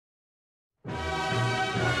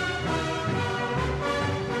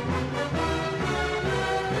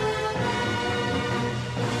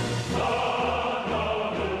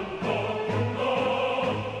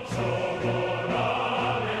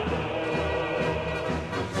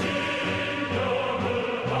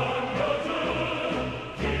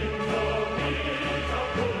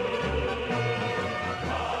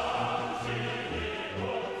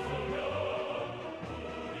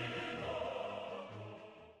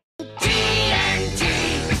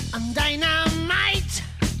I'm dynamite.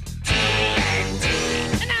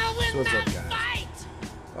 TNT. And I will What's up, not guys?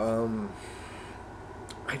 fight.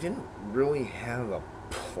 I didn't really have a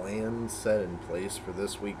plan set in place for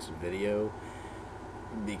this week's video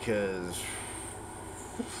because,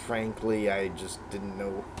 frankly, I just didn't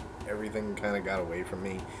know. Everything kind of got away from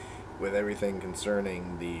me with everything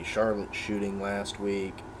concerning the Charlotte shooting last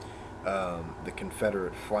week, the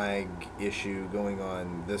Confederate flag issue going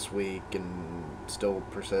on this week and still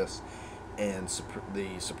persists, and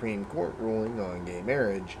the Supreme Court ruling on gay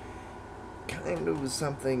marriage kind of was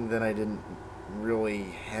something that I didn't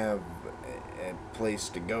really have a place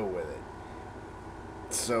to go with it.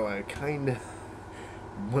 So I kind of,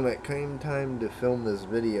 when it came time to film this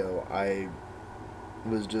video, I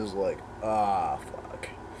was just like, fuck.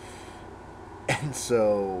 And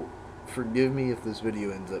so, forgive me if this video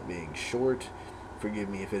ends up being short, forgive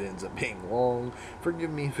me if it ends up being long, forgive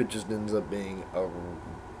me if it just ends up being a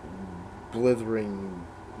blithering,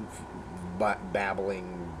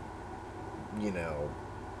 babbling, you know,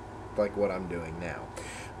 like what I'm doing now.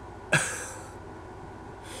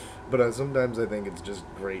 But sometimes I think it's just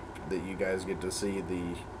great that you guys get to see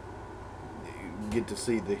the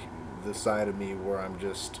side of me where I'm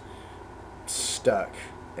just stuck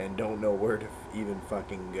and don't know where to even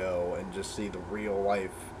fucking go, and just see the real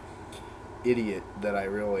life idiot that I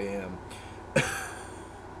really am.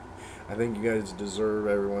 I think you guys deserve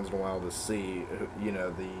every once in a while to see, you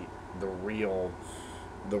know, the real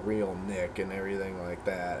Nick and everything like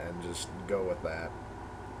that, and just go with that.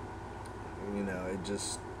 You know, it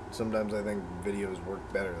just, sometimes I think videos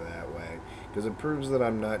work better that way, because it proves that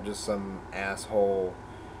I'm not just some asshole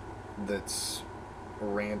that's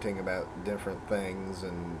ranting about different things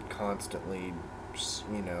and constantly,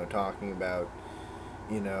 you know, talking about,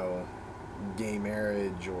 you know, gay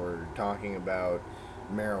marriage or talking about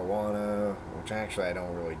marijuana, which actually I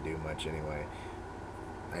don't really do much anyway.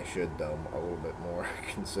 I should, though, a little bit more,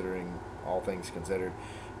 considering all things considered.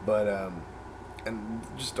 But, and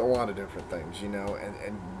just a lot of different things, you know,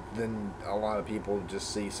 and then a lot of people just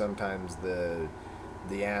see sometimes the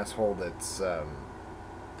asshole that's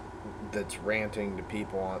ranting to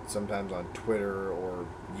people sometimes on Twitter or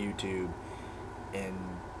YouTube, and,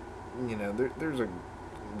 you know, there's a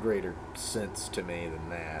greater sense to me than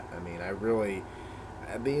that. I mean, I really,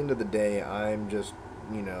 at the end of the day, I'm just,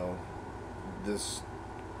 you know,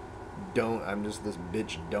 I'm just this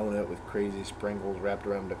bitch donut with crazy sprinkles wrapped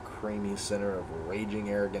around the creamy center of a raging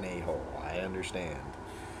arrogant a-hole. I understand.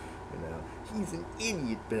 You know, he's an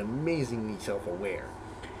idiot but amazingly self-aware.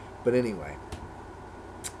 But anyway,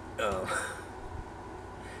 thank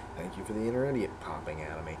you for the inner idiot popping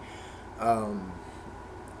out of me.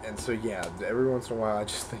 And so yeah, every once in a while I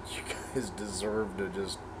just think you guys deserve to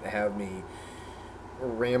just have me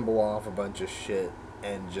ramble off a bunch of shit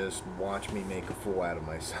and just watch me make a fool out of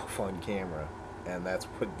myself on camera. And that's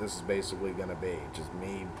what this is basically going to be. Just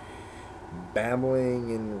me babbling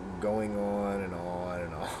and going on and on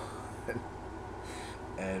and on.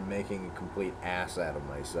 And making a complete ass out of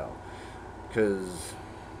myself. Because,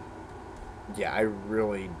 yeah, I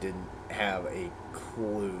really didn't have a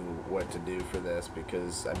clue what to do for this.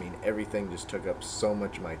 Because, I mean, everything just took up so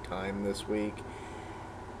much of my time this week.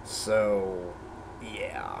 So,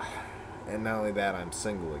 yeah. And not only that, I'm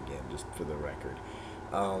single again, just for the record.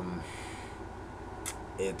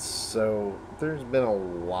 There's been a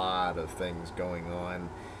lot of things going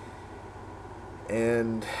on.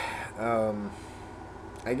 And,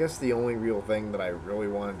 I guess the only real thing that I really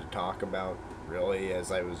wanted to talk about, really,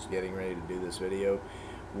 as I was getting ready to do this video,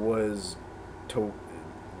 was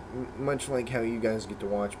much like how you guys get to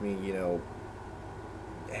watch me, you know,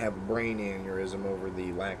 have a brain aneurysm over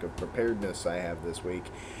the lack of preparedness I have this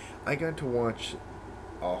week, I got to watch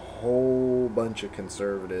a whole bunch of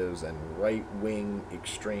conservatives and right-wing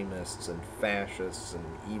extremists and fascists and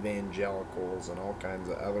evangelicals and all kinds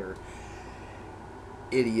of other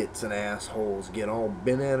idiots and assholes get all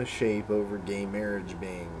bent out of shape over gay marriage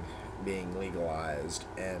being legalized.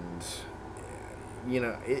 And, you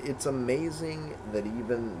know, it's amazing that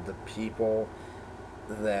even the people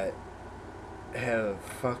that have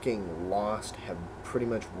fucking lost have pretty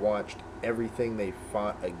much watched everything they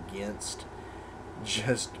fought against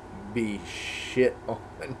just be shit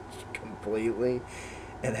on completely,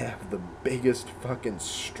 and have the biggest fucking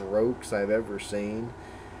strokes I've ever seen.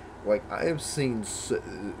 Like, I have seen,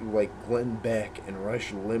 like, Glenn Beck and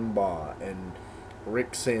Rush Limbaugh and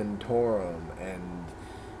Rick Santorum and,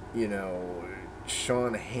 you know,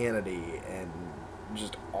 Sean Hannity and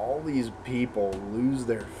just all these people lose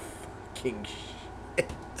their fucking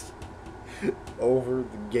shit over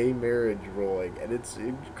the gay marriage ruling, and it's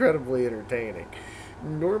incredibly entertaining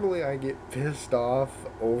normally I get pissed off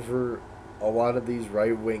over a lot of these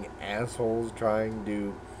right-wing assholes trying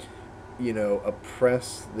to, continue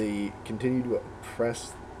to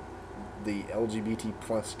oppress the LGBT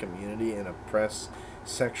plus community and oppress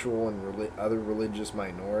sexual and other religious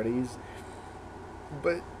minorities.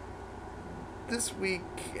 But this week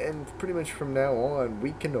and pretty much from now on,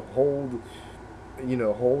 we can hold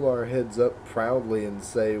our heads up proudly and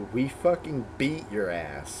say, we fucking beat your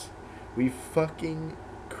ass. We fucking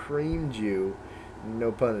creamed you,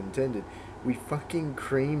 no pun intended, we fucking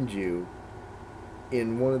creamed you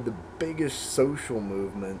in one of the biggest social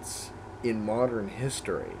movements in modern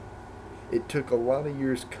history. It took a lot of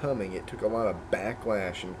years coming. It took a lot of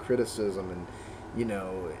backlash and criticism and,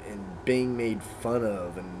 and being made fun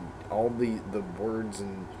of and all the words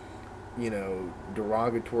and,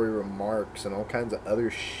 derogatory remarks and all kinds of other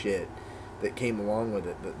shit that came along with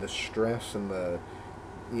it. The stress and the,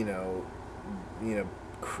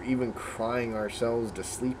 even crying ourselves to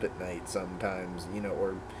sleep at night sometimes,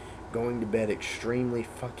 or going to bed extremely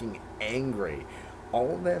fucking angry.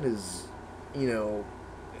 All of that is,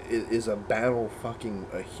 is a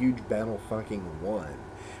huge battle fucking won.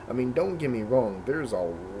 I mean, don't get me wrong, there's a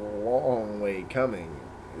long way coming.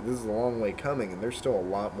 This is a long way coming, and there's still a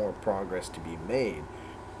lot more progress to be made.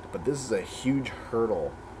 But this is a huge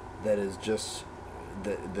hurdle that is just,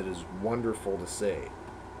 that is wonderful to see.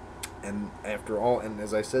 And after all, and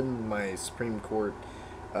as I said in my Supreme Court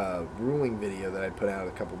ruling video that I put out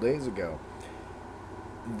a couple days ago,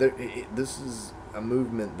 this is a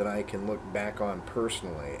movement that I can look back on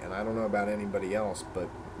personally, and I don't know about anybody else, but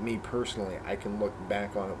me personally, I can look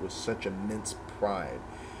back on it with such immense pride,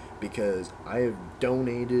 because I have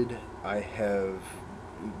donated, I have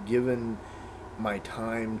given my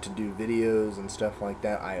time to do videos and stuff like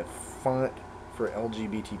that. I have fought for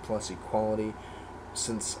LGBT plus equality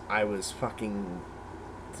since I was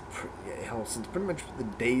since pretty much the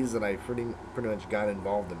days that I pretty much got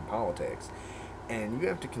involved in politics. And you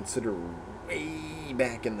have to consider way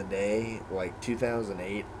back in the day, like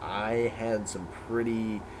 2008, I had some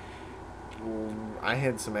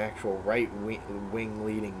actual right-wing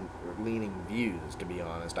leaning views, to be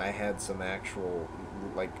honest. I had some actual,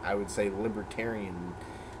 I would say, libertarian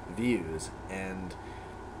views, and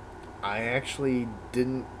I actually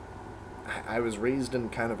didn't. I was raised in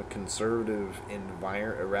kind of a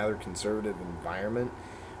rather conservative environment,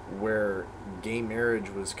 where gay marriage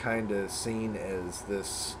was kind of seen as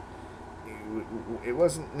this. It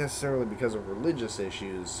wasn't necessarily because of religious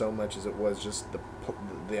issues so much as it was just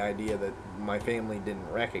the idea that my family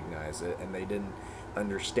didn't recognize it and they didn't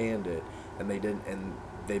understand it, and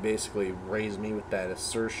they basically raised me with that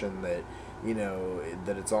assertion that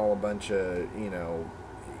that it's all a bunch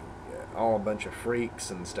of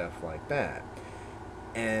freaks and stuff like that.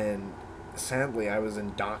 And sadly, I was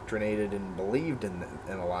indoctrinated and believed in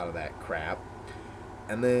a lot of that crap.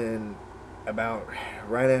 And then about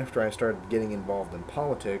right after I started getting involved in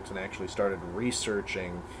politics and actually started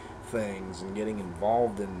researching things and getting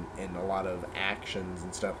involved in a lot of actions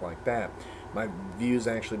and stuff like that, my views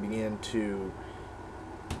actually began to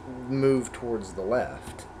move towards the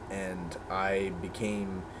left, and I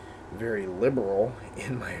became very liberal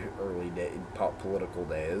in my early political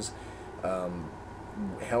days.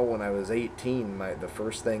 Hell, when I was 18, the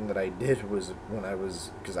first thing that I did was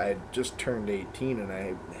because I had just turned 18, and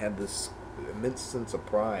I had this immense sense of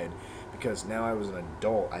pride because now I was an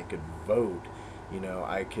adult. I could vote.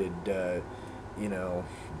 I could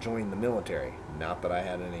join the military. Not that I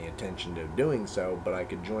had any intention of doing so, but I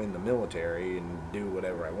could join the military and do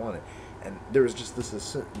whatever I wanted. And there was just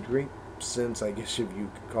this great sense, I guess if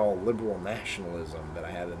you could call, liberal nationalism that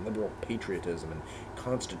I had, and liberal patriotism and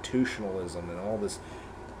constitutionalism and all this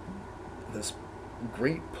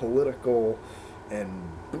great political and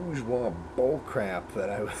bourgeois bullcrap that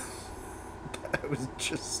I was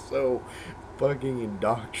just so fucking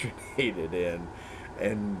indoctrinated in.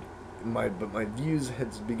 And my views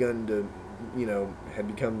had become to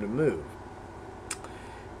move.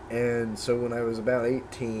 And so when I was about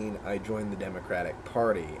 18, I joined the Democratic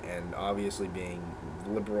Party, and obviously being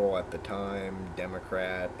liberal at the time,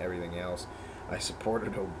 Democrat, everything else, I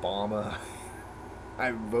supported Obama.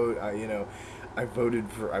 I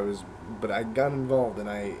got involved, and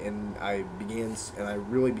I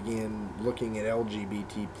really began looking at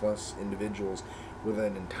LGBT plus individuals with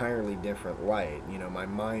an entirely different light. My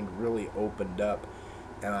mind really opened up,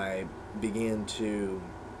 and I began to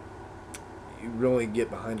really get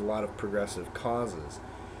behind a lot of progressive causes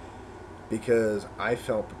because I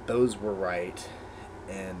felt that those were right,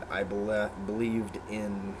 and I believed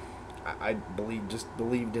in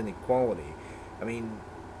equality. I mean,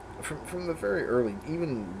 from the very early,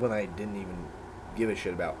 even when I didn't even give a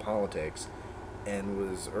shit about politics, and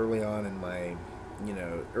was early on in my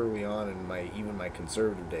even my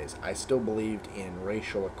conservative days, I still believed in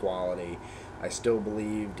racial equality. I still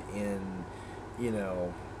believed in, you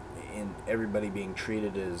know, in everybody being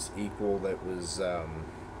treated as equal. That was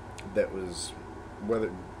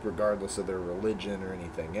whether regardless of their religion or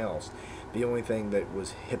anything else. The only thing that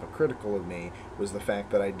was hypocritical of me was the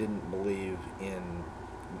fact that I didn't believe in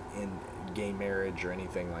gay marriage or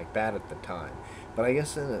anything like that at the time. But I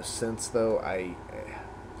guess in a sense, though, I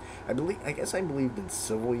guess I believed in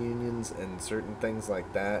civil unions and certain things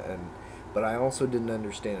like that, but I also didn't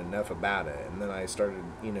understand enough about it. And then I started,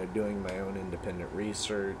 doing my own independent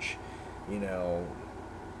research, you know,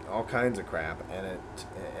 all kinds of crap, and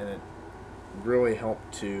it really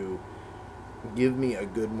helped to give me a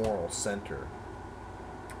good moral center.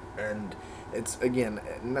 And it's, again,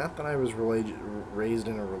 not that I was raised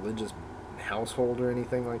in a religious household or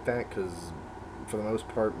anything like that, because for the most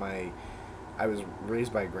part, I was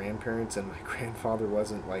raised by grandparents, and my grandfather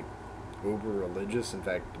wasn't like uber religious. In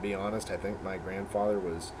fact, to be honest, I think my grandfather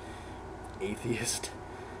was atheist,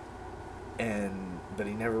 but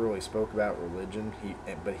he never really spoke about religion.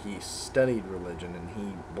 But he studied religion, and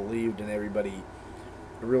he believed in everybody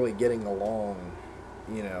really getting along,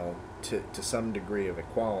 to some degree of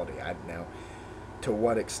equality. Now, to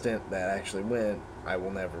what extent that actually went, I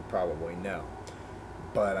will never probably know.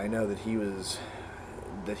 But I know that he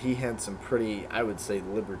had some pretty, I would say,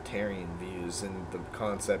 libertarian views in the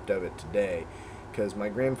concept of it today. Because my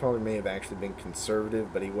grandfather may have actually been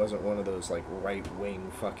conservative, but he wasn't one of those like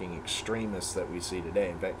right-wing fucking extremists that we see today.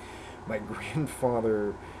 In fact, my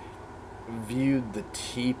grandfather viewed the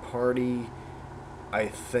Tea Party, I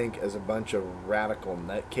think, as a bunch of radical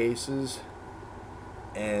nutcases,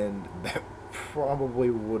 and that probably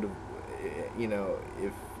would have,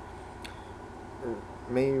 if,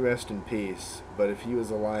 may he rest in peace, but if he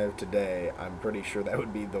was alive today, I'm pretty sure that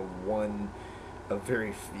would be the one of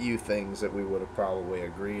very few things that we would have probably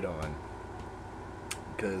agreed on.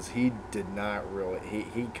 Because he did not really,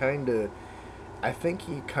 he kind of, I think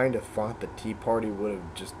he kind of thought the Tea Party would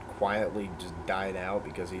have just quietly just died out,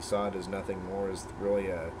 because he saw it as nothing more as really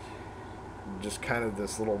just kind of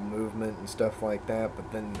this little movement and stuff like that.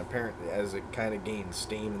 But then apparently, as it kind of gained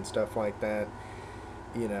steam and stuff like that,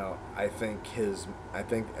 I think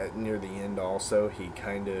near the end also, he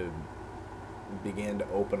kind of began to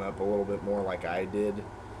open up a little bit more like I did.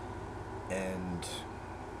 And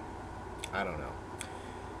I don't know.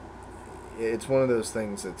 It's one of those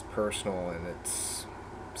things that's personal, and it's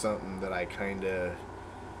something that I kind of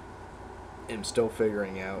am still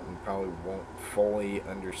figuring out and probably won't fully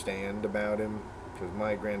understand about him, because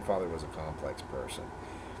my grandfather was a complex person.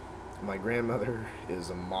 My grandmother is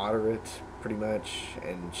a moderate, pretty much,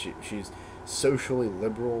 and she's socially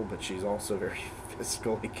liberal, but she's also very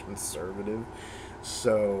fiscally conservative.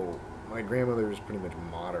 So my grandmother is pretty much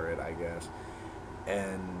moderate, I guess.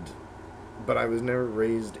 But I was never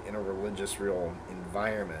raised in a religious real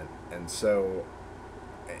environment, and so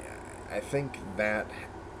I think that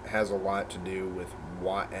has a lot to do with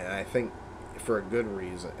why, and I think for a good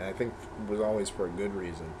reason, and I think it was always for a good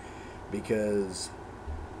reason, because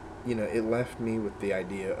it left me with the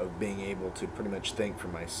idea of being able to pretty much think for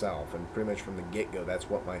myself. And pretty much from the get-go, that's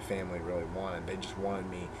what my family really wanted. They just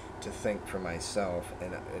wanted me to think for myself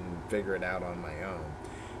and figure it out on my own.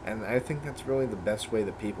 And I think that's really the best way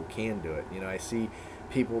that people can do it. I see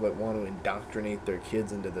people that want to indoctrinate their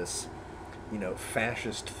kids into this,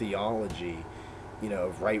 fascist theology,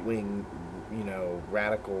 of right-wing,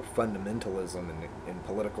 radical fundamentalism and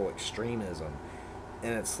political extremism.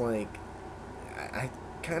 And it's like, I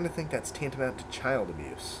kind of think that's tantamount to child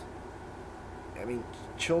abuse. I mean,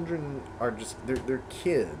 children are just, they're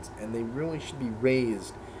kids, and they really should be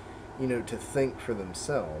raised, to think for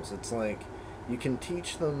themselves. It's like, you can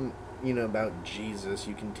teach them, about Jesus,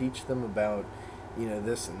 you can teach them about,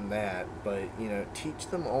 this and that, but, teach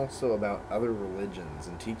them also about other religions,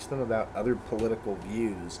 and teach them about other political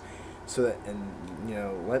views, so that,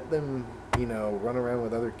 and, let them, run around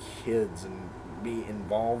with other kids and be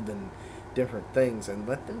involved in different things, and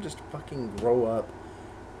let them just fucking grow up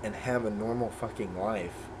and have a normal fucking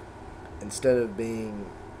life, instead of being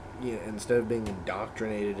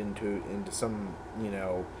indoctrinated into some,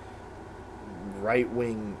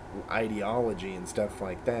 right-wing ideology and stuff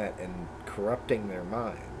like that, and corrupting their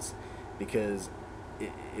minds. Because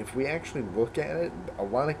if we actually look at it, a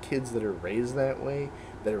lot of kids that are raised that way,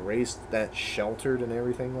 that are raised that sheltered and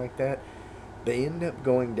everything like that, they end up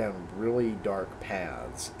going down really dark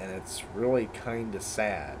paths. And it's really kind of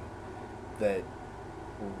sad that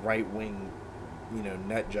right-wing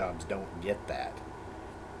nut jobs don't get that.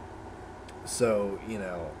 So,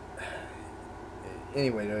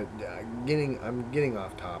 anyway, I'm getting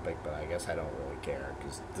off topic, but I guess I don't really care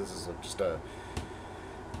because this is just a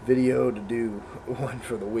video to do one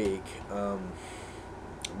for the week.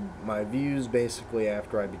 My views basically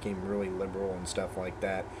after I became really liberal and stuff like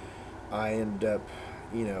that, I ended up,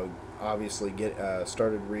 obviously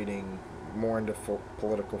started reading more into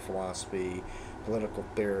political philosophy, political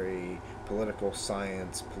theory, political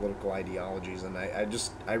science, political ideologies, and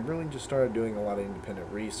I really just started doing a lot of independent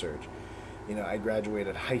research. I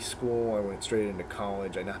graduated high school, I went straight into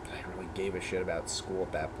college. Not that I really gave a shit about school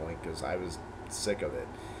at that point because I was sick of it,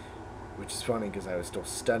 which is funny because I was still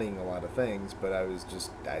studying a lot of things, but I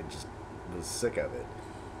just was sick of it.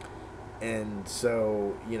 And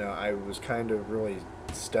so, I was kind of really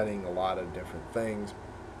studying a lot of different things.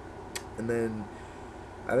 And then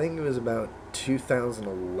I think it was about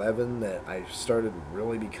 2011 that I started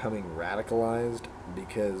really becoming radicalized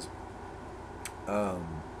because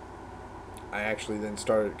I actually then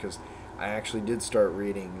started, because I actually did start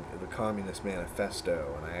reading the Communist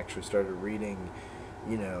Manifesto, and I actually started reading,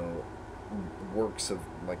 works of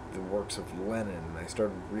Lenin, and I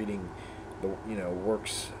started reading the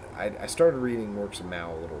works. I started reading works of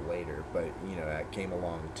Mao a little later, but that came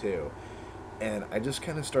along too, and I just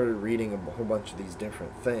kind of started reading a whole bunch of these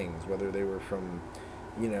different things, whether they were from,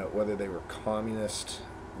 whether they were communist,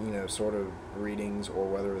 sort of readings, or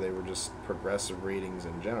whether they were just progressive readings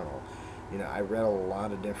in general. I read a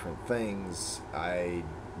lot of different things. I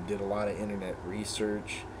did a lot of internet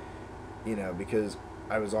research, because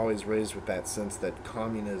I was always raised with that sense that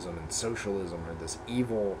communism and socialism are this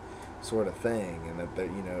evil sort of thing, and that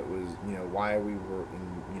it was why we were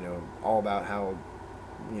all about how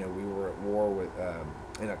we were at war with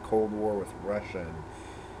in a Cold War with Russia,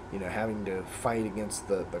 and having to fight against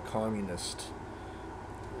the communist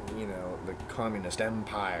the communist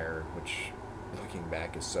empire, which looking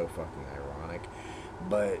back is so fucking ironic,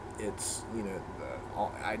 but it's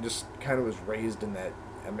I just kind of was raised in that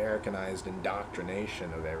Americanized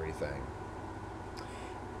indoctrination of everything,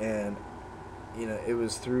 and it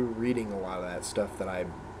was through reading a lot of that stuff that I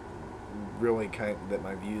really that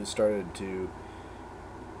my views started to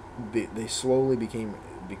they slowly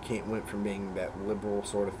went from being that liberal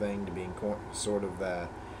sort of thing to being sort of the,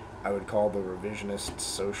 I would call the revisionist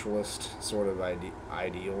socialist sort of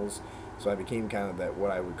ideals. So I became kind of that,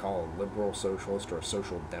 what I would call a liberal socialist or a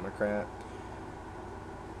social democrat.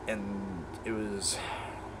 And it was,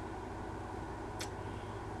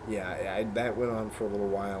 yeah, that went on for a little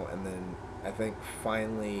while, and then I think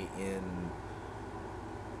finally in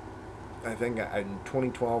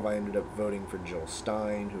 2012 I ended up voting for Jill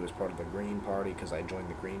Stein, who was part of the Green Party, because I joined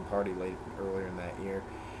the Green Party earlier in that year.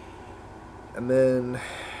 And then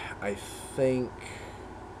I think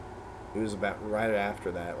it was about right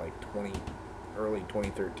after that, like early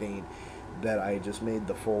 2013, that I just made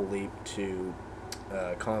the full leap to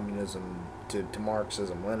communism, to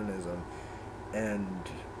Marxism, Leninism,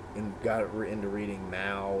 and got into reading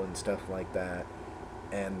Mao and stuff like that.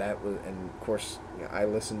 And that was, and of course, I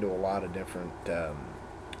listened to a lot of different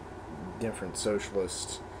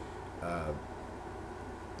socialist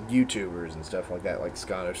YouTubers and stuff like that, like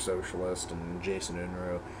Scottish Socialist and Jason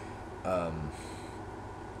Unruh.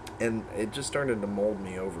 And it just started to mold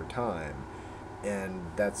me over time, and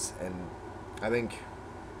I think,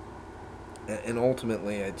 and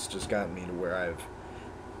ultimately it's just gotten me to where I've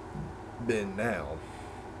been now.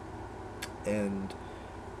 And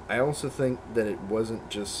I also think that it wasn't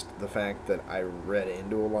just the fact that I read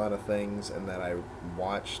into a lot of things and that I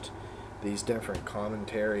watched these different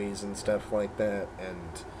commentaries and stuff like that,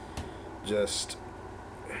 and just,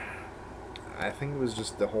 I think it was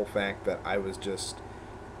just the whole fact that I was just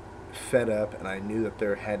fed up, and I knew that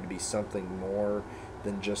there had to be something more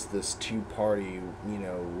than just this two-party,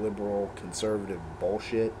 liberal conservative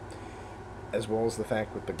bullshit, as well as the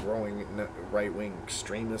fact with the growing right-wing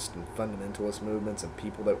extremist and fundamentalist movements and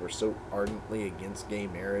people that were so ardently against gay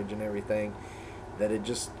marriage and everything, that it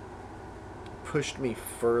just pushed me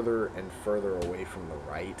further and further away from the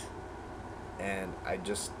right. And I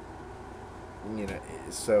just,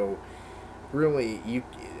 so really,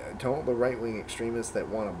 to all the right-wing extremists that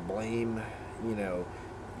want to blame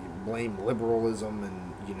liberalism,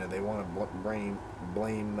 and they want to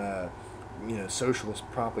blame socialist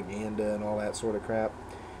propaganda and all that sort of crap,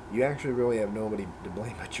 you actually really have nobody to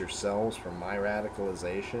blame but yourselves for my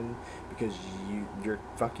radicalization, because your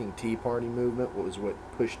fucking Tea Party movement was what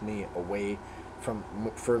pushed me away from,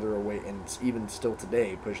 further away, and even still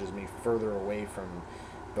today pushes me further away from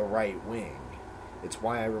the right wing. It's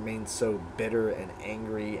why I remain so bitter and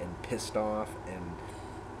angry and pissed off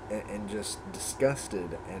and just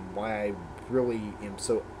disgusted, and why I really am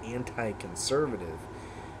so anti-conservative,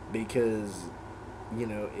 because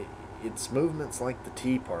it's movements like the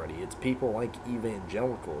Tea Party, it's people like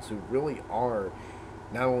evangelicals who really are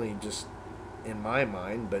not only just in my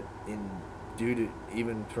mind, but due to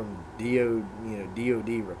even from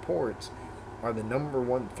DOD reports, are the number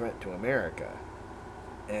one threat to America.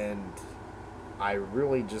 And I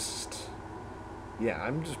really just, yeah,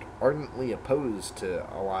 I'm just ardently opposed to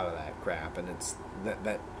a lot of that crap, and it's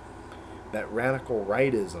that radical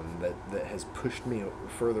rightism that has pushed me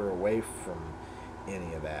further away from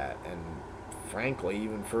any of that, and frankly,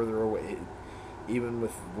 even further away, even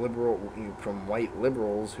with from white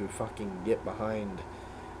liberals who fucking get behind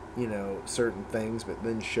certain things, but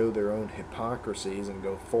then show their own hypocrisies and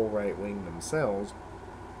go full right wing themselves.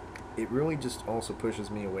 It really just also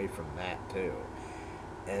pushes me away from that too,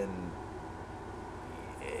 and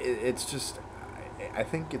it's just, I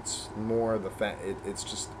think it's more the fact, it's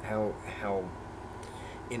just how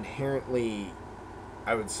inherently,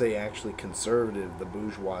 I would say, actually conservative the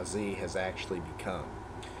bourgeoisie has actually become.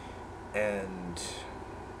 And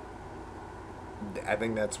I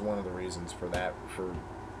think that's one of the reasons for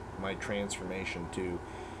my transformation to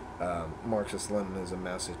Marxist-Leninism,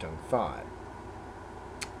 Mao Zedong thought.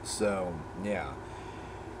 So, yeah.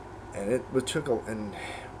 And and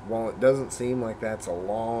while it doesn't seem like that's a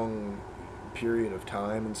long period of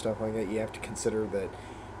time and stuff like that, you have to consider that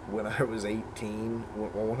when I was 18,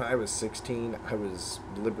 when I was 16, I was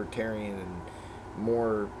libertarian and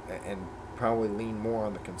more, and probably lean more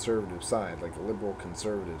on the conservative side, like the liberal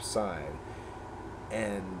conservative side.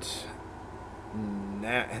 And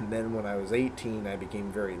then when I was 18, I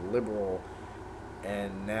became very liberal,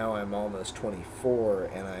 and now I'm almost 24,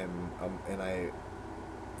 and I am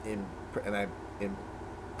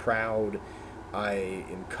proud, I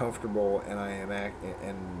am comfortable, and I am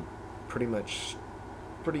and pretty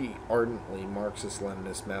ardently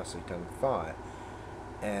Marxist-Leninist Mao Zedong thought,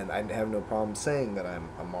 and I have no problem saying that I'm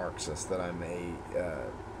a Marxist, that I'm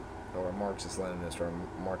or a Marxist-Leninist, or a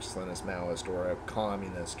Marxist-Leninist Maoist, or a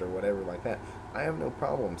communist, or whatever like that. I have no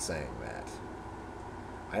problem saying that.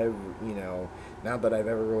 Not that I've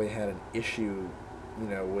ever really had an issue,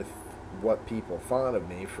 with what people thought of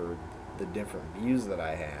me for the different views that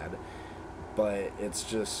I had, but it's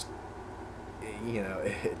just,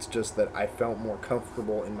 it's just that I felt more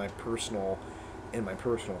comfortable in my personal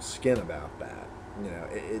skin about that.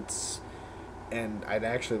 And I'd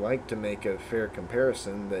actually like to make a fair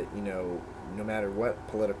comparison that, no matter what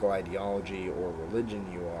political ideology or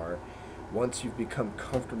religion you are, once you've become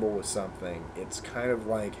comfortable with something, it's kind of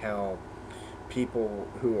like how people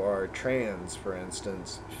who are trans, for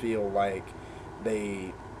instance, feel like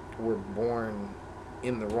they were born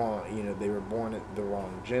in the wrong, they were born at the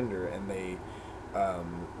wrong gender, and they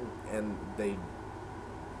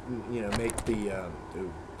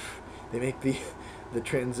make the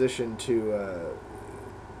transition to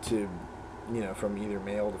from either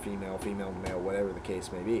male to female, female to male, whatever the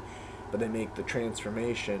case may be, but they make the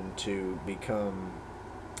transformation to become,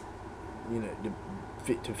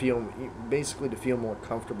 to feel more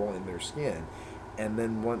comfortable in their skin, and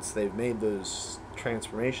then once they've made those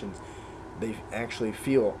transformations, they actually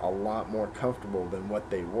feel a lot more comfortable than what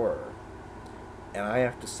they were. And I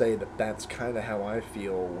have to say that that's kind of how I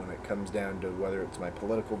feel when it comes down to whether it's my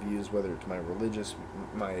political views, whether it's my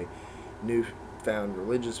newfound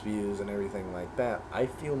religious views and everything like that. I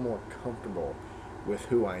feel more comfortable with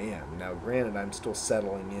who I am. Now, granted, I'm still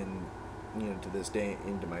settling in, to this day,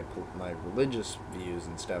 into my religious views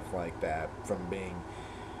and stuff like that, from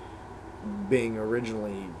being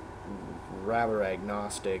originally rather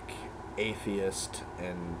agnostic, atheist,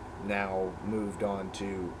 and now moved on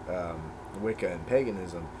to Wicca and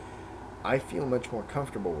paganism. I feel much more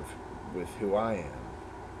comfortable with who I am,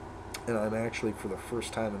 and I'm actually, for the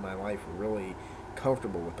first time in my life, really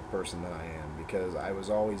comfortable with the person that I am, because I was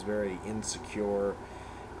always very insecure.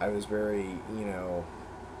 I was very,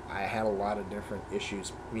 I had a lot of different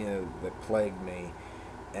issues, that plagued me,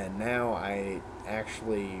 and now I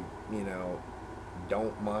actually,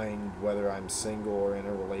 don't mind whether I'm single or in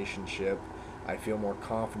a relationship. I feel more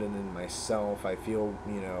confident in myself. I feel,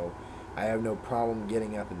 I have no problem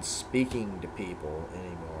getting up and speaking to people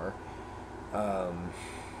anymore. I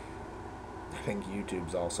think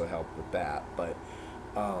YouTube's also helped with that, but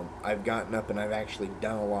I've gotten up and I've actually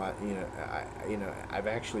done a lot. I've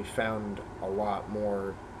actually found a lot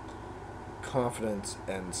more confidence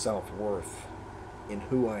and self-worth in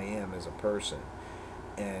who I am as a person.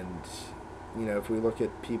 And if we look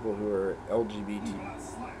at people who are LGBT,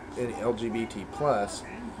 LGBT plus,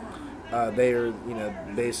 they are,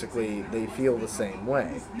 basically they feel the same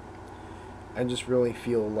way. I just really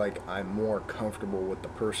feel like I'm more comfortable with the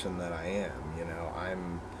person that I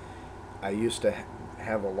am. I used to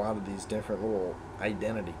have a lot of these different little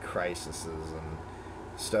identity crises and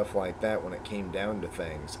stuff like that when it came down to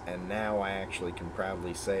things, and now I actually can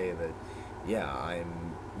proudly say that, yeah,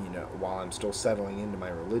 while I'm still settling into my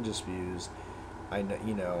religious views, I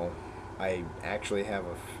know, I actually have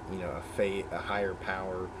a faith, a higher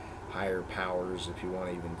power, higher powers, if you want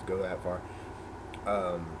to even go that far.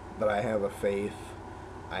 But I have a faith.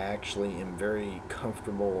 I actually am very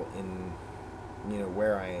comfortable in,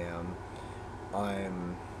 where I am.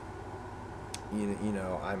 I'm,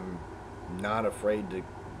 I'm not afraid to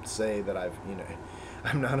say that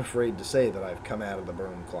I'm not afraid to say that I've come out of the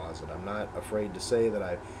broom closet. I'm not afraid to say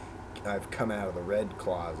that I've come out of the red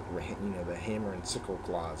closet, the hammer and sickle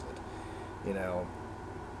closet. The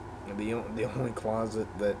only closet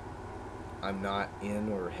that I'm not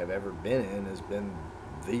in or have ever been in has been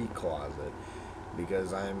the closet,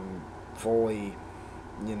 because I'm fully,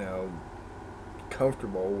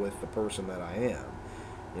 comfortable with the person that I am,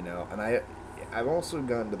 and I've also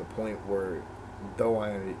gotten to the point where, though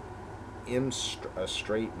I am a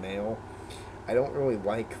straight male, I don't really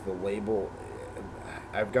like the label.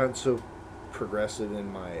 I've gotten so progressive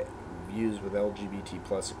in my views with LGBT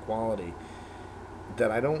plus equality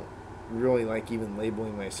that I don't really like even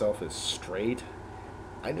labeling myself as straight.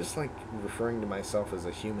 I just like referring to myself as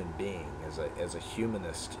a human being, as a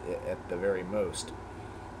humanist at the very most,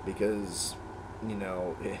 because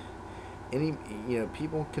any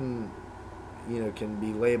people can can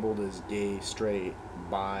be labeled as gay, straight,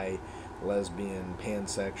 bi, lesbian,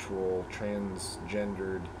 pansexual,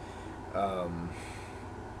 transgendered, um,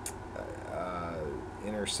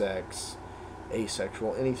 intersex,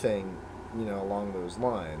 asexual, anything along those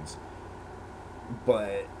lines.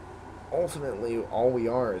 But ultimately, all we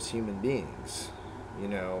are is human beings,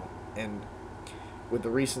 and with the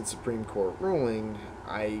recent Supreme Court ruling,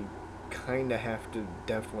 I kind of have to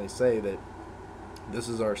definitely say that this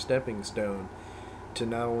is our stepping stone to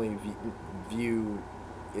not only view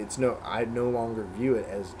I no longer view it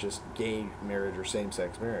as just gay marriage or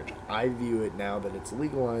same-sex marriage. I view it now that it's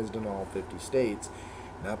legalized in all 50 states.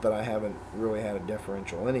 Not that I haven't really had a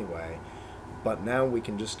differential anyway, but now we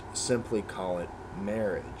can just simply call it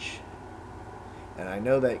marriage. And I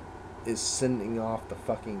know that is sending off the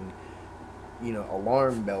fucking,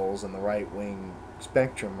 alarm bells in the right-wing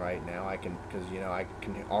spectrum right now. Because I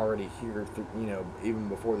can already hear, even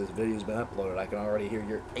before this video's been uploaded, I can already hear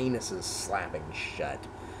your anuses slapping shut.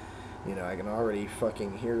 I can already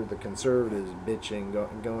fucking hear the conservatives bitching,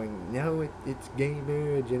 going, no, it's gay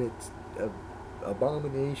marriage and it's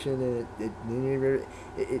abomination, and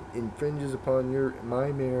it infringes upon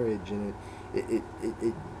my marriage, and it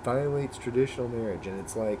violates traditional marriage. And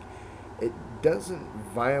it's like, it doesn't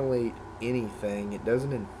violate anything. It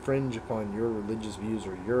doesn't infringe upon your religious views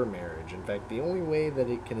or your marriage. In fact, the only way that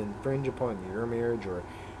it can infringe upon your marriage or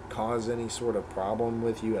cause any sort of problem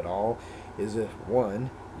with you at all is if,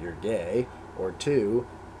 one, you're gay, or two,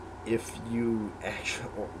 if you actually,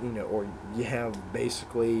 or you have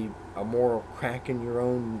basically a moral crack in your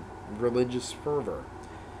own religious fervor,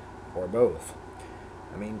 or both.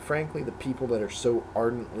 I mean, frankly, the people that are so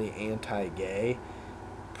ardently anti-gay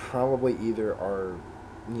probably either are,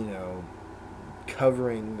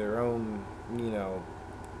 covering their own,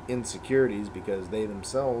 insecurities, because they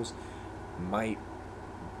themselves might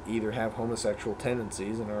either have homosexual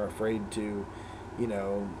tendencies and are afraid to,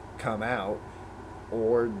 come out,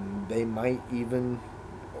 or they might even,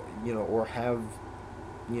 or have,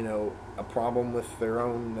 a problem with their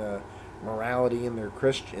own morality in their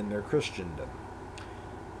Christendom,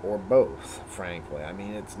 or both. Frankly, I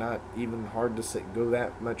mean, it's not even hard to go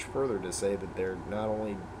that much further to say that they're not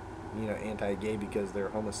only, anti-gay because they're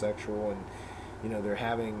homosexual, and they're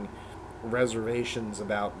having reservations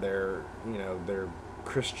about their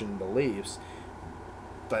Christian beliefs,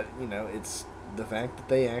 but it's the fact that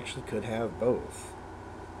they actually could have both.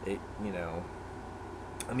 I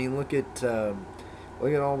mean, look at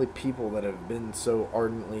all the people that have been so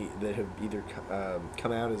ardently, that have either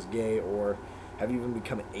come out as gay or have even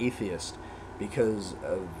become atheist because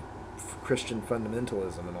of Christian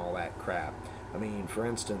fundamentalism and all that crap. I mean, for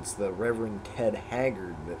instance, the Reverend Ted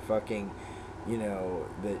Haggard that fucking,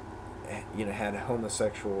 had a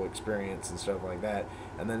homosexual experience and stuff like that,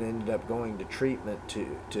 and then ended up going to treatment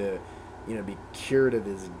to be cured of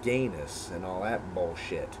his gayness and all that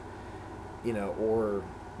bullshit. Or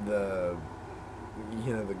the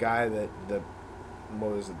guy that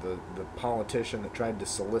what was it, the politician that tried to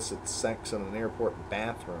solicit sex in an airport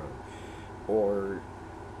bathroom, or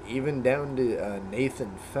even down to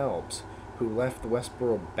Nathan Phelps, who left the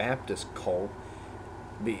Westboro Baptist cult,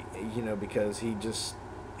 because he just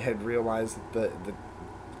had realized that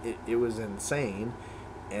it was insane,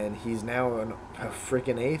 and he's now a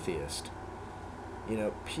freaking atheist.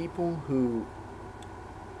 People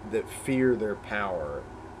that fear their power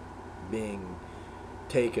being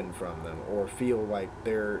taken from them, or feel like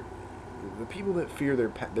the people that fear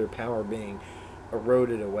their power being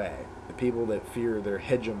eroded away, the people that fear their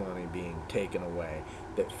hegemony being taken away,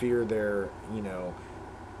 that fear their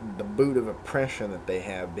the boot of oppression that they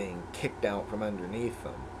have being kicked out from underneath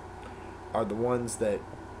them, are the ones that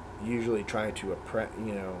usually try to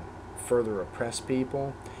further oppress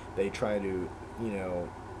people. They try to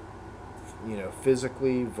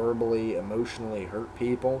physically, verbally, emotionally hurt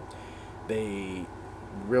people. They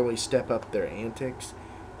really step up their antics,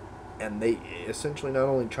 and they essentially not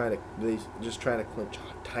only they just try to clinch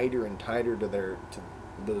tighter and tighter to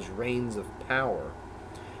those reins of power,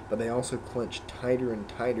 but they also clinch tighter and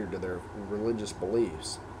tighter to their religious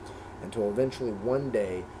beliefs, until eventually one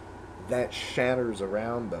day that shatters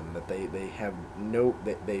around them, that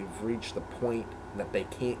that they've reached the point that they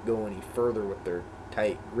can't go any further with their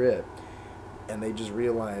tight grip, and they just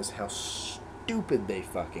realize how stupid they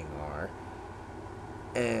fucking are,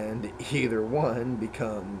 and either one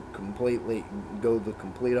go the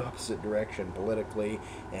complete opposite direction politically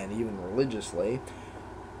and even religiously,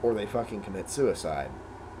 or they fucking commit suicide.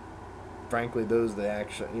 Frankly, those that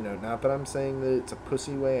actually, not that I'm saying that it's a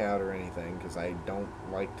pussy way out or anything, because I don't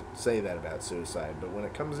like to say that about suicide, but when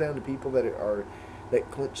it comes down to people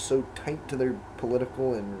that clinch so tight to their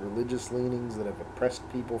political and religious leanings, that have oppressed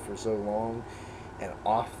people for so long and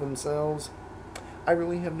off themselves, I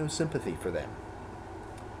really have no sympathy for them.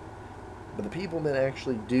 But the people that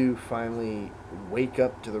actually do finally wake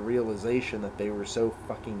up to the realization that they were so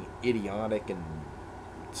fucking idiotic and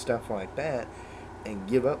stuff like that, and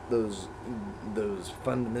give up those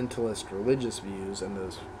fundamentalist religious views and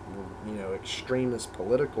those extremist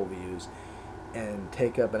political views, and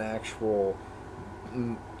take up an actual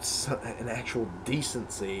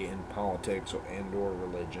decency in politics or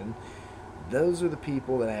religion, those are the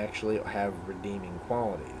people that actually have redeeming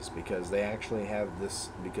qualities, because they actually have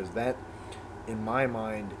this, because that, in my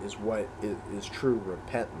mind, is what is true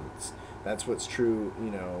repentance. That's what's true,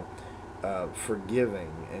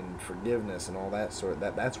 forgiving and forgiveness and all that sort.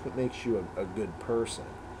 That's what makes you a good person.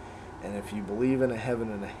 And if you believe in a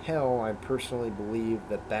heaven and a hell, I personally believe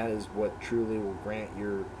that is what truly will grant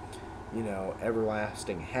your,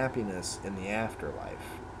 everlasting happiness in the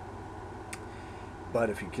afterlife. But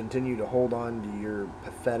if you continue to hold on to your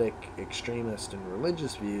pathetic extremist and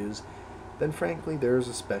religious views, then frankly there's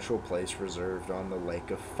a special place reserved on the lake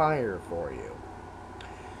of fire for you.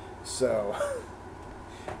 So,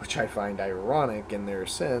 which I find ironic in their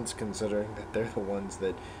sense, considering that they're the ones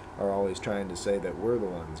that are always trying to say that we're the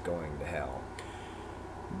ones going to hell.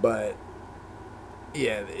 But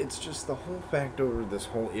yeah, it's just the whole fact over this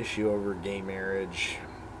whole issue over gay marriage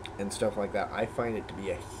and stuff like that, I find it to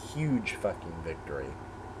be a huge fucking victory.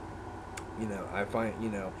 I find,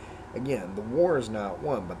 again, the war is not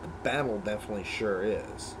won, but the battle definitely sure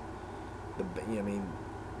is.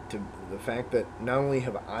 The fact that not only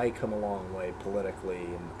have I come a long way politically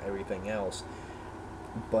and everything else,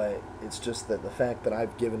 but it's just that the fact that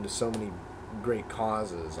I've given to so many great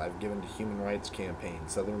causes. I've given to Human Rights Campaign,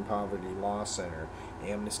 Southern Poverty Law Center,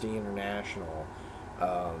 Amnesty International.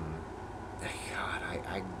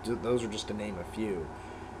 Those are just to name a few.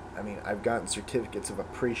 I mean, I've gotten certificates of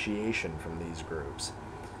appreciation from these groups,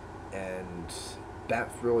 and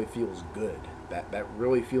that really feels good. That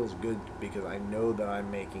really feels good, because I know that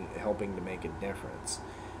I'm helping to make a difference.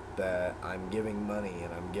 That I'm giving money,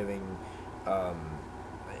 and I'm giving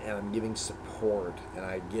support, and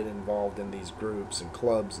I get involved in these groups and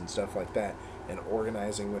clubs and stuff like that, and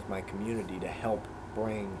organizing with my community to help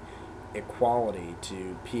bring equality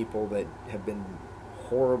to people that have been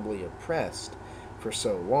horribly oppressed for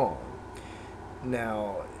so long.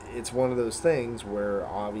 Now, it's one of those things where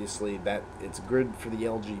obviously that it's good for the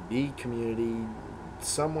LGBT community,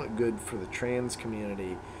 somewhat good for the trans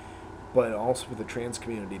community, but also for the trans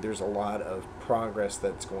community there's a lot of progress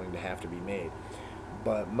that's going to have to be made.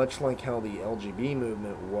 But much like how the LGBT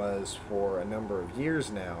movement was for a number of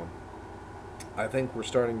years now, I think we're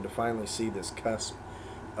starting to finally see this cusp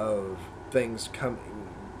of things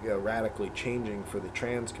radically changing for the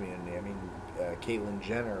trans community. I mean, Caitlyn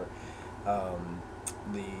Jenner,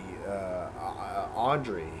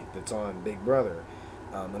 Audrey that's on Big Brother,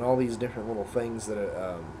 and all these different little things that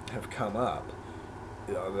have come up.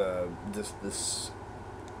 this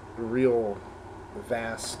real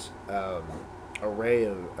vast array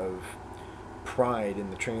of pride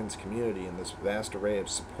in the trans community, and this vast array of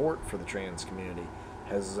support for the trans community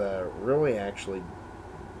has really actually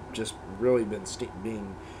just really been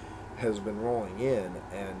has been rolling in,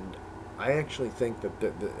 and I actually think that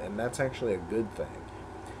and that's actually a good thing.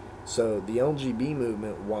 So the LGB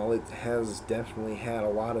movement, while it has definitely had a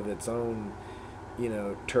lot of its own,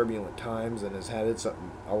 turbulent times, and has had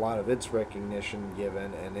a lot of its recognition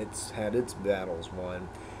given, and it's had its battles won,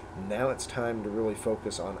 now it's time to really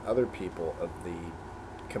focus on other people of the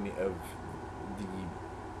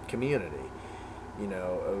community,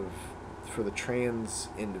 for the trans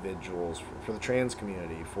individuals, for the trans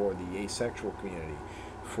community, for the asexual community,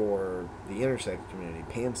 for the intersex community,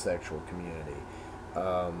 pansexual community,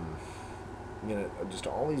 just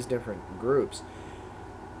all these different groups,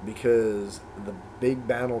 because the big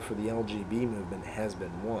battle for the LGB movement has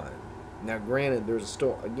been won. Now, granted, there's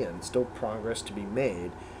still progress to be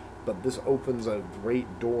made, but this opens a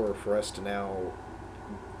great door for us to now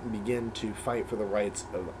begin to fight for the rights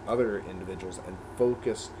of other individuals and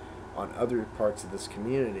focus on other parts of this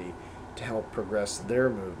community to help progress their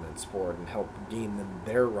movements forward and help gain them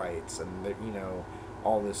their rights and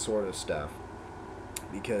all this sort of stuff.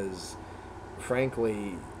 Because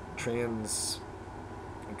frankly, trans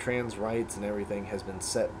rights and everything has been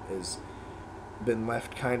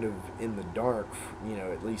left kind of in the dark,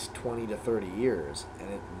 at least 20 to 30 years, and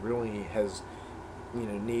it really has,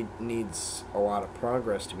 needs a lot of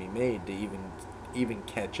progress to be made to even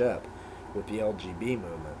catch up with the LGB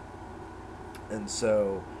movement. And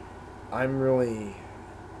so I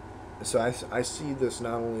see this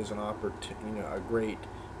not only as an opportunity, a great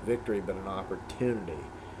victory, but an opportunity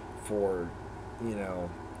for,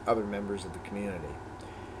 other members of the community.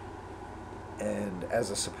 And as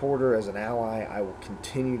a supporter, as an ally, I will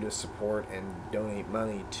continue to support and donate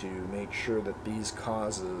money to make sure that these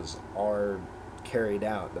causes are carried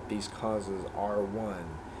out, that these causes are won,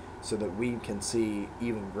 so that we can see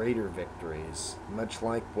even greater victories, much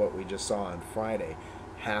like what we just saw on Friday,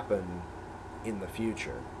 happen in the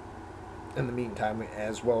future. In the meantime,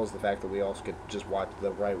 as well as the fact that we also get to just watch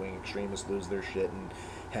the right-wing extremists lose their shit and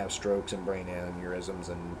have strokes and brain aneurysms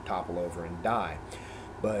and topple over and die.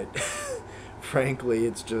 But frankly,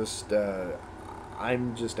 it's just,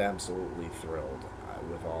 I'm just absolutely thrilled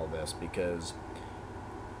with all this, because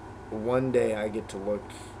one day I get to look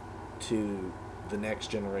to the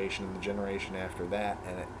next generation and the generation after that,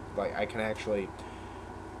 and I can actually,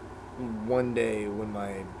 one day when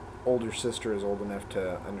my older sister is old enough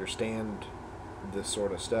to understand this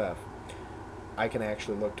sort of stuff, I can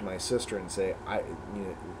actually look to my sister and say,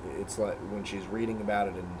 it's like when she's reading about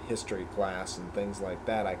it in history class and things like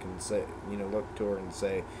that, I can say, look to her and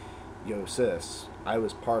say, yo sis, I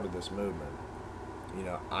was part of this movement.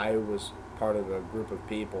 I was part of a group of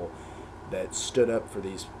people that stood up for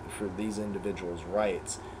these individuals'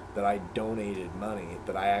 rights, that I donated money,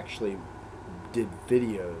 that I actually did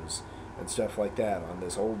videos and stuff like that on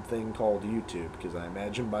this old thing called YouTube, because I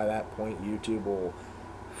imagine by that point YouTube will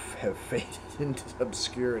have faded into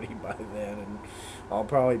obscurity by then, and I'll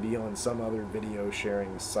probably be on some other video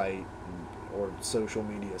sharing site or social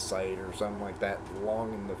media site or something like that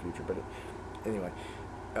long in the future. But anyway,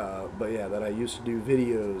 but yeah, that I used to do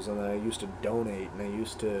videos, and that I used to donate, and I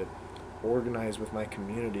used to organize with my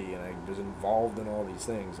community, and I was involved in all these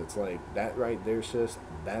things. It's like, that right there, sis,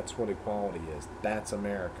 that's what equality is. That's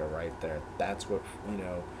America right there. That's what,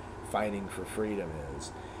 fighting for freedom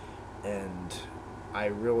is. And I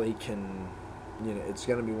really can, it's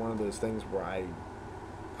going to be one of those things where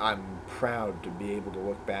I'm proud to be able to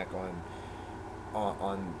look back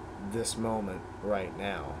on this moment right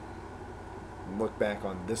now, look back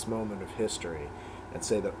on this moment of history and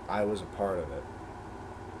say that I was a part of it.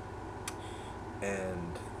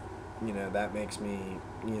 And that makes me,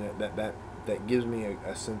 that gives me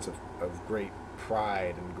a sense of great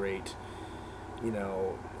pride and great,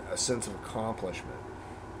 a sense of accomplishment,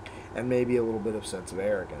 and maybe a little bit of sense of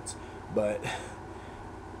arrogance, but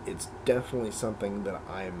it's definitely something that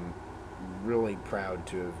I'm really proud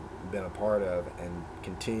to have been a part of and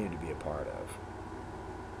continue to be a part of.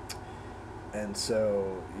 And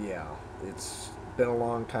so, yeah, it's been a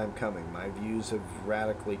long time coming. My views have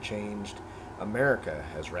radically changed. America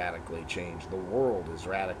has radically changed. The world is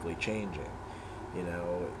radically changing.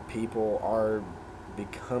 People are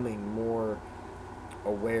becoming more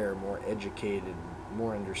aware, more educated,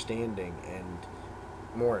 more understanding, and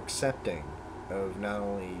more accepting of not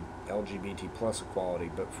only LGBT plus equality,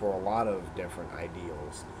 but for a lot of different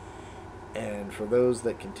ideals. And for those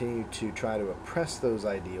that continue to try to oppress those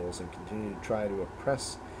ideals and continue to try to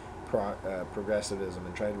oppress progressivism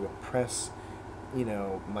and try to oppress,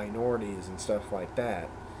 minorities and stuff like that,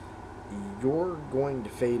 you're going to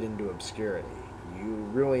fade into obscurity. You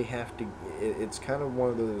really have to. It's kind of one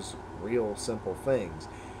of those real simple things.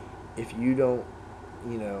 If you don't,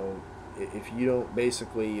 if you don't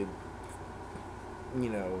basically, you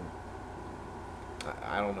know,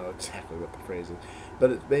 I don't know exactly what the phrase is,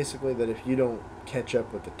 but it's basically that if you don't catch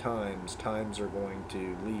up with the times, times are going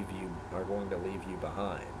to leave you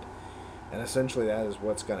behind. And essentially that is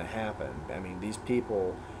what's going to happen. I mean, these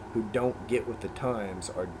people who don't get with the times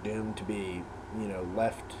are doomed to be,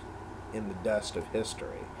 left in the dust of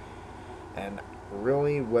history. And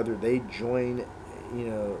really, whether they join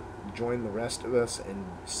the rest of us in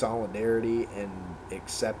solidarity and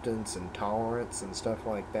acceptance and tolerance and stuff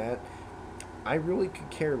like that, I really could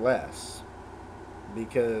care less.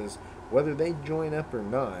 Because whether they join up or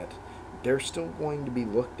not, they're still going to be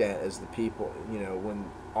looked at as the people,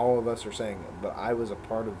 when all of us are saying, but I was a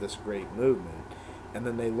part of this great movement. And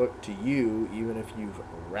then they look to you, even if you've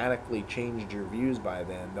radically changed your views by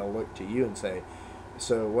then, they'll look to you and say,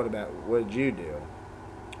 so what did you do?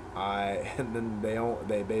 And then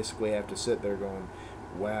they basically have to sit there going,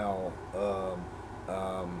 well,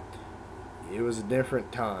 it was a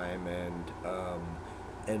different time,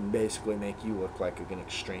 and basically make you look like an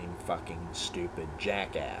extreme fucking stupid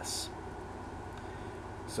jackass.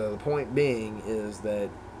 So the point being is that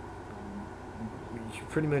you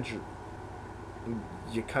pretty much,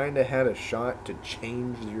 you kind of had a shot to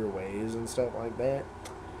change your ways and stuff like that.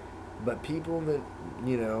 But people that,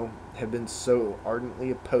 have been so ardently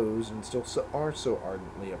opposed and still are so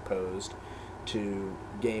ardently opposed to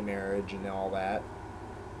gay marriage and all that,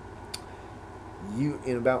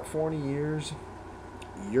 in about 40 years,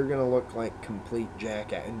 you're going to look like complete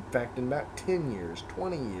jackass. In fact, in about 10 years,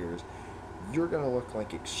 20 years, you're going to look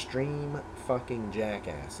like extreme fucking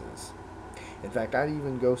jackasses. In fact, I'd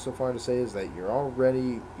even go so far to say is that you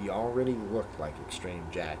already look like extreme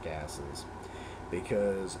jackasses.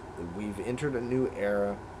 Because we've entered a new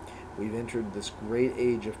era. We've entered this great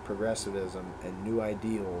age of progressivism and new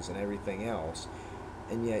ideals and everything else.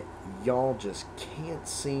 And yet, y'all just can't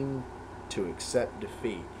seem to accept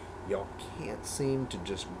defeat. Y'all can't seem to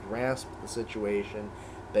just grasp the situation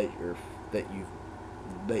that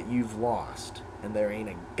you've lost, and there ain't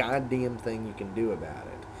a goddamn thing you can do about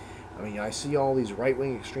it. I mean, I see all these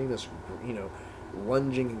right-wing extremists,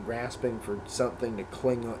 lunging and grasping for something to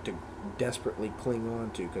desperately cling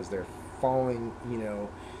on to, because they're falling,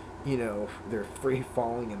 they're free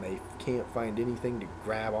falling and they can't find anything to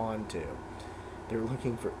grab onto. They're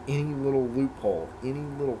looking for any little loophole, any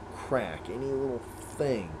little crack, any little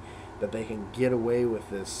thing that they can get away with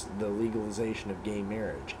the legalization of gay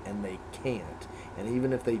marriage, and they can't. And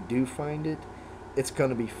even if they do find it, it's going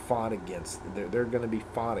to be fought against. They're going to be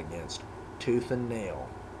fought against tooth and nail.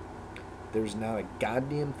 There's not a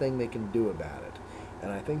goddamn thing they can do about it.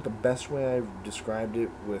 And I think the best way I've described it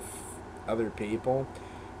with other people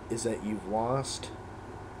is that you've lost,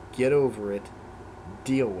 get over it,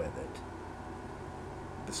 deal with it.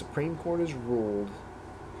 The Supreme Court has ruled,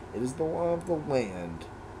 it is the law of the land,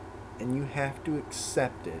 and you have to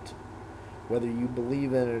accept it, whether you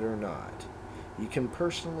believe in it or not. You can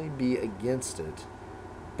personally be against it,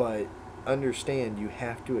 but understand you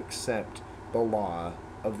have to accept the law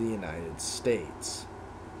of the United States.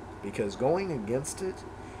 Because going against it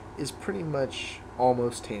is pretty much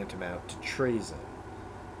almost tantamount to treason.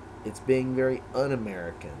 It's being very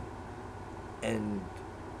un-American. And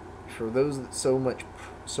for those that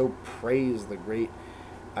so praise the great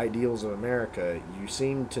ideals of America, you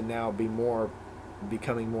seem to now be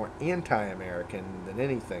becoming more anti-American than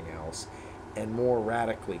anything else, and more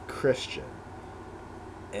radically Christian.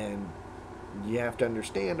 And you have to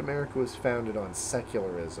understand, America was founded on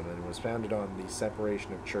secularism and was founded on the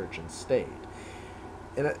separation of church and state.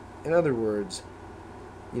 In other words,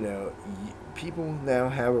 people now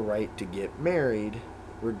have a right to get married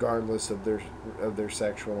regardless of their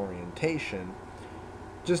sexual orientation,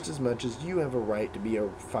 just as much as you have a right to be a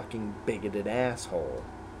fucking bigoted asshole.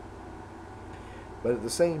 But at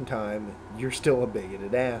the same time, you're still a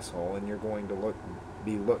bigoted asshole, and you're going to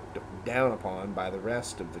be looked down upon by the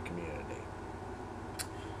rest of the community.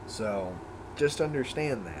 So, just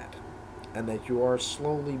understand that, and that you are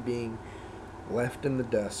slowly being left in the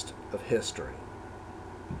dust of history.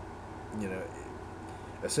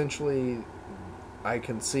 Essentially, I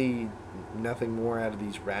can see nothing more out of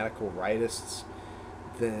these radical rightists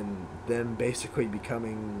than them basically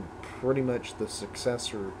becoming pretty much the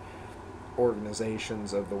successor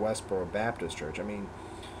organizations of the Westboro Baptist Church. I mean,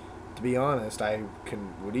 to be honest,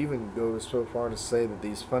 would even go so far to say that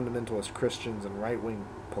these fundamentalist Christians and right-wing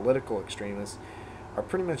political extremists are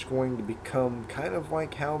pretty much going to become kind of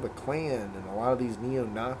like how the Klan and a lot of these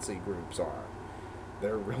neo-Nazi groups are.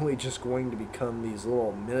 They're really just going to become these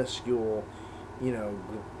little minuscule,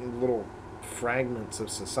 little fragments of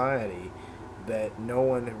society that no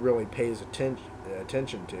one really pays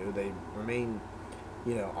attention to. They remain,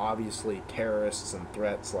 obviously terrorists and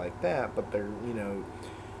threats like that, but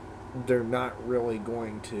they're not really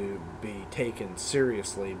going to be taken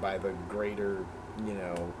seriously by the greater,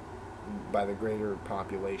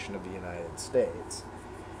 population of the United States,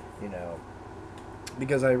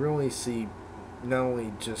 because I really see not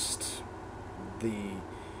only just the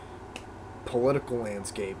political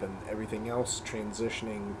landscape and everything else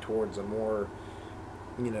transitioning towards a more,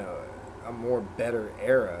 a more better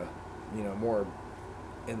era, more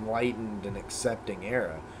enlightened and accepting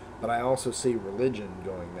era, but I also see religion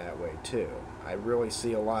going that way too. I really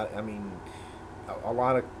see a lot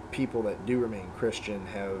of people that do remain Christian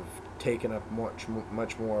have taken up much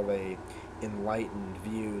more of a enlightened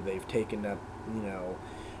view. They've taken up,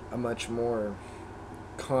 a much more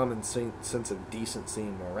common sense of decency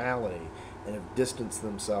and morality, and have distanced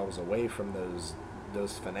themselves away from those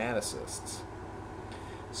fanaticists.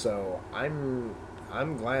 So I'm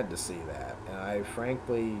glad to see that, and I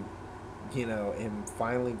frankly, am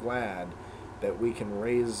finally glad that we can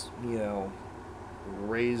raise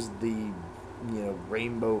the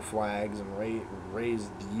rainbow flags and raise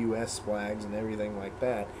the U.S. flags and everything like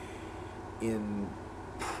that in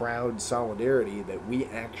proud solidarity that we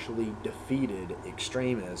actually defeated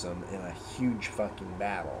extremism in a huge fucking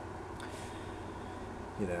battle.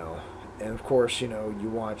 And of course,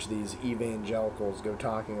 you watch these evangelicals go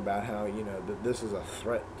talking about how, that this is a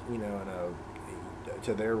threat,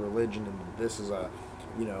 to their religion, and this is a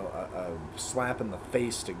slap in the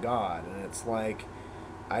face to God. And it's like,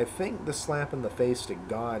 I think the slap in the face to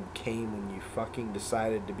God came when you fucking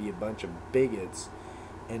decided to be a bunch of bigots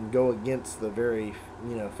and go against the very,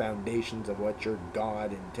 foundations of what your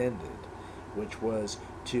God intended, which was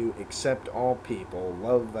to accept all people,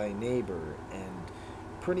 love thy neighbor, and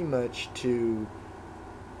pretty much to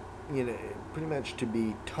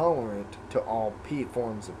be tolerant to all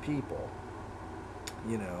forms of people.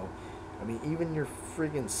 Even your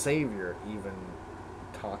friggin' Savior even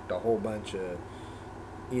talked a whole bunch of,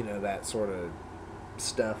 that sort of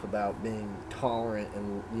stuff about being tolerant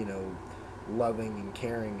and, loving and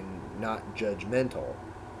caring and not judgmental.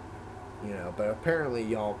 But apparently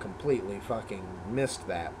y'all completely fucking missed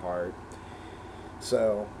that part.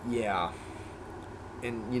 So, yeah.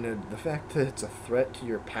 And, the fact that it's a threat to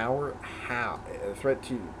your power, how? A threat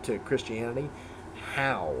to Christianity,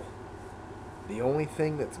 how? The only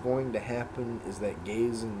thing that's going to happen is that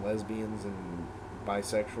gays and lesbians and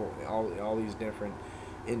bisexual, all these different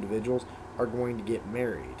individuals are going to get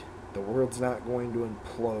married. The world's not going to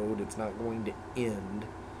implode. It's not going to end.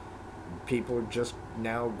 People are just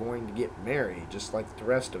now going to get married, just like the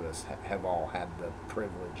rest of us have all had the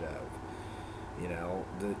privilege of.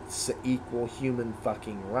 The equal human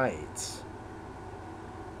fucking rights.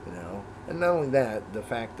 And not only that, the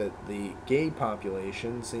fact that the gay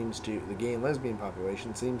and lesbian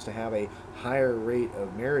population seems to have a higher rate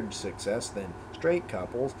of marriage success than straight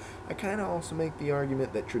couples. I kind of also make the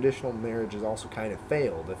argument that traditional marriage has also kind of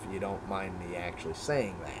failed, if you don't mind me actually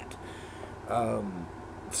saying that.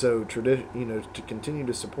 So to continue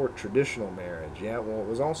to support traditional marriage, yeah, well, it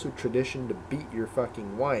was also tradition to beat your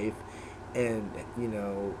fucking wife, and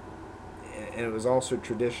and it was also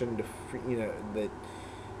tradition to, that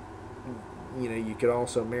you could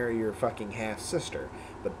also marry your fucking half-sister.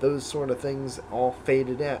 But those sort of things all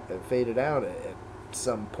faded out at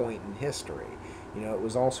some point in history. It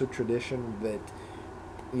was also tradition that,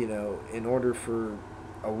 in order for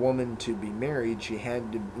a woman to be married, she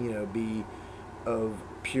had to, be of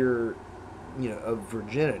pure, of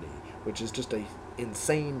virginity, which is just a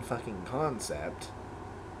insane fucking concept.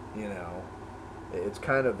 It's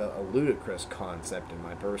kind of a ludicrous concept in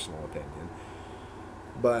my personal opinion.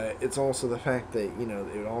 But it's also the fact that,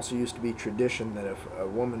 it also used to be tradition that if a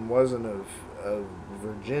woman wasn't of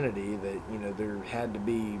virginity, that, there had to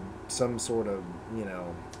be some sort of,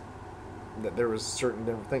 that there was certain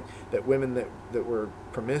different things, that women that were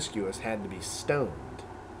promiscuous had to be stoned.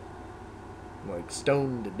 Like,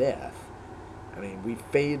 stoned to death. We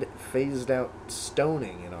phased out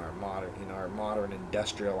stoning in our modern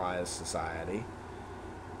industrialized society.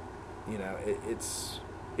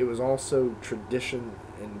 It was also tradition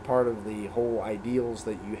and part of the whole ideals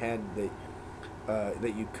that you had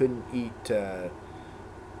that you couldn't eat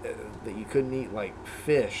like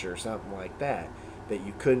fish or something like that, that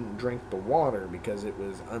you couldn't drink the water because it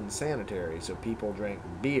was unsanitary, so people drank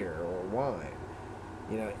beer or wine.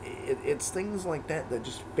 You know, it's things like that that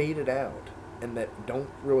just faded out and that don't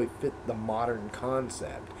really fit the modern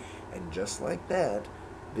concept. And just like that,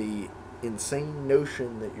 the insane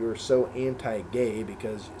notion that you're so anti-gay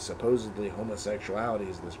because supposedly homosexuality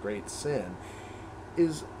is this great sin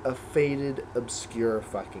is a faded, obscure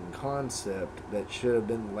fucking concept that should have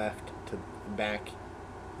been left to back,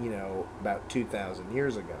 you know, about 2,000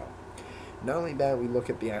 years ago. Not only that, we look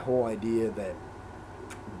at the whole idea that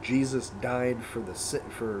Jesus died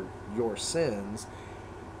for your sins,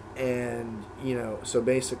 and, you know, so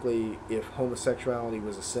basically if homosexuality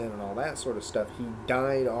was a sin and all that sort of stuff, he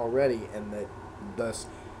died already, and that thus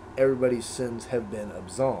everybody's sins have been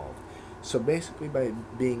absolved. So basically by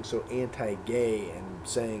being so anti-gay and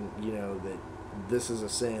saying, you know, that this is a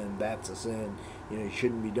sin, that's a sin, you know, you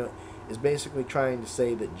shouldn't be doing, is basically trying to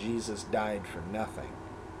say that Jesus died for nothing.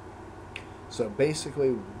 So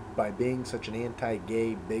basically by being such an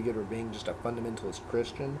anti-gay bigot or being just a fundamentalist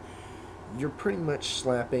Christian, you're pretty much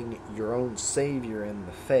slapping your own Savior in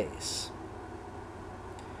the face.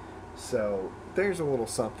 So there's a little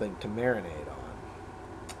something to marinate on.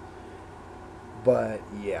 But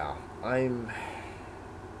yeah, I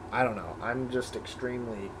don't know, I'm just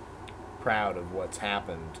extremely proud of what's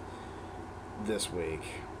happened this week.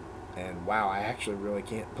 And wow, I actually really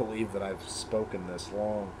can't believe that I've spoken this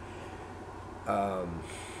long.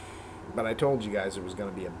 But I told you guys it was going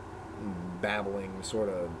to be a babbling sort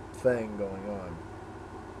of thing going on.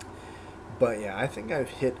 But yeah, I think I've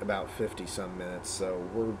hit about 50 some minutes,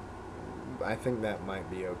 so I think that might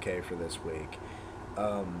be okay for this week.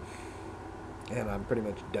 And I'm pretty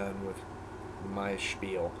much done with my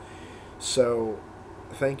spiel. So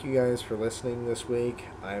thank you guys for listening this week.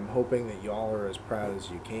 I'm hoping that y'all are as proud as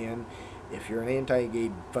you can. If you're an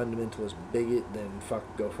anti-gay fundamentalist bigot, then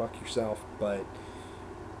go fuck yourself. But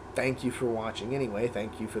thank you for watching anyway.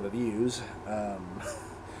 Thank you for the views. Yeah,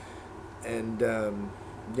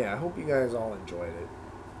 I hope you guys all enjoyed it.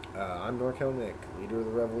 I'm NorCal Nick, leader of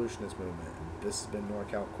the Revolutionist Movement, and this has been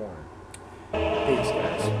NorCal Corner. Peace, guys.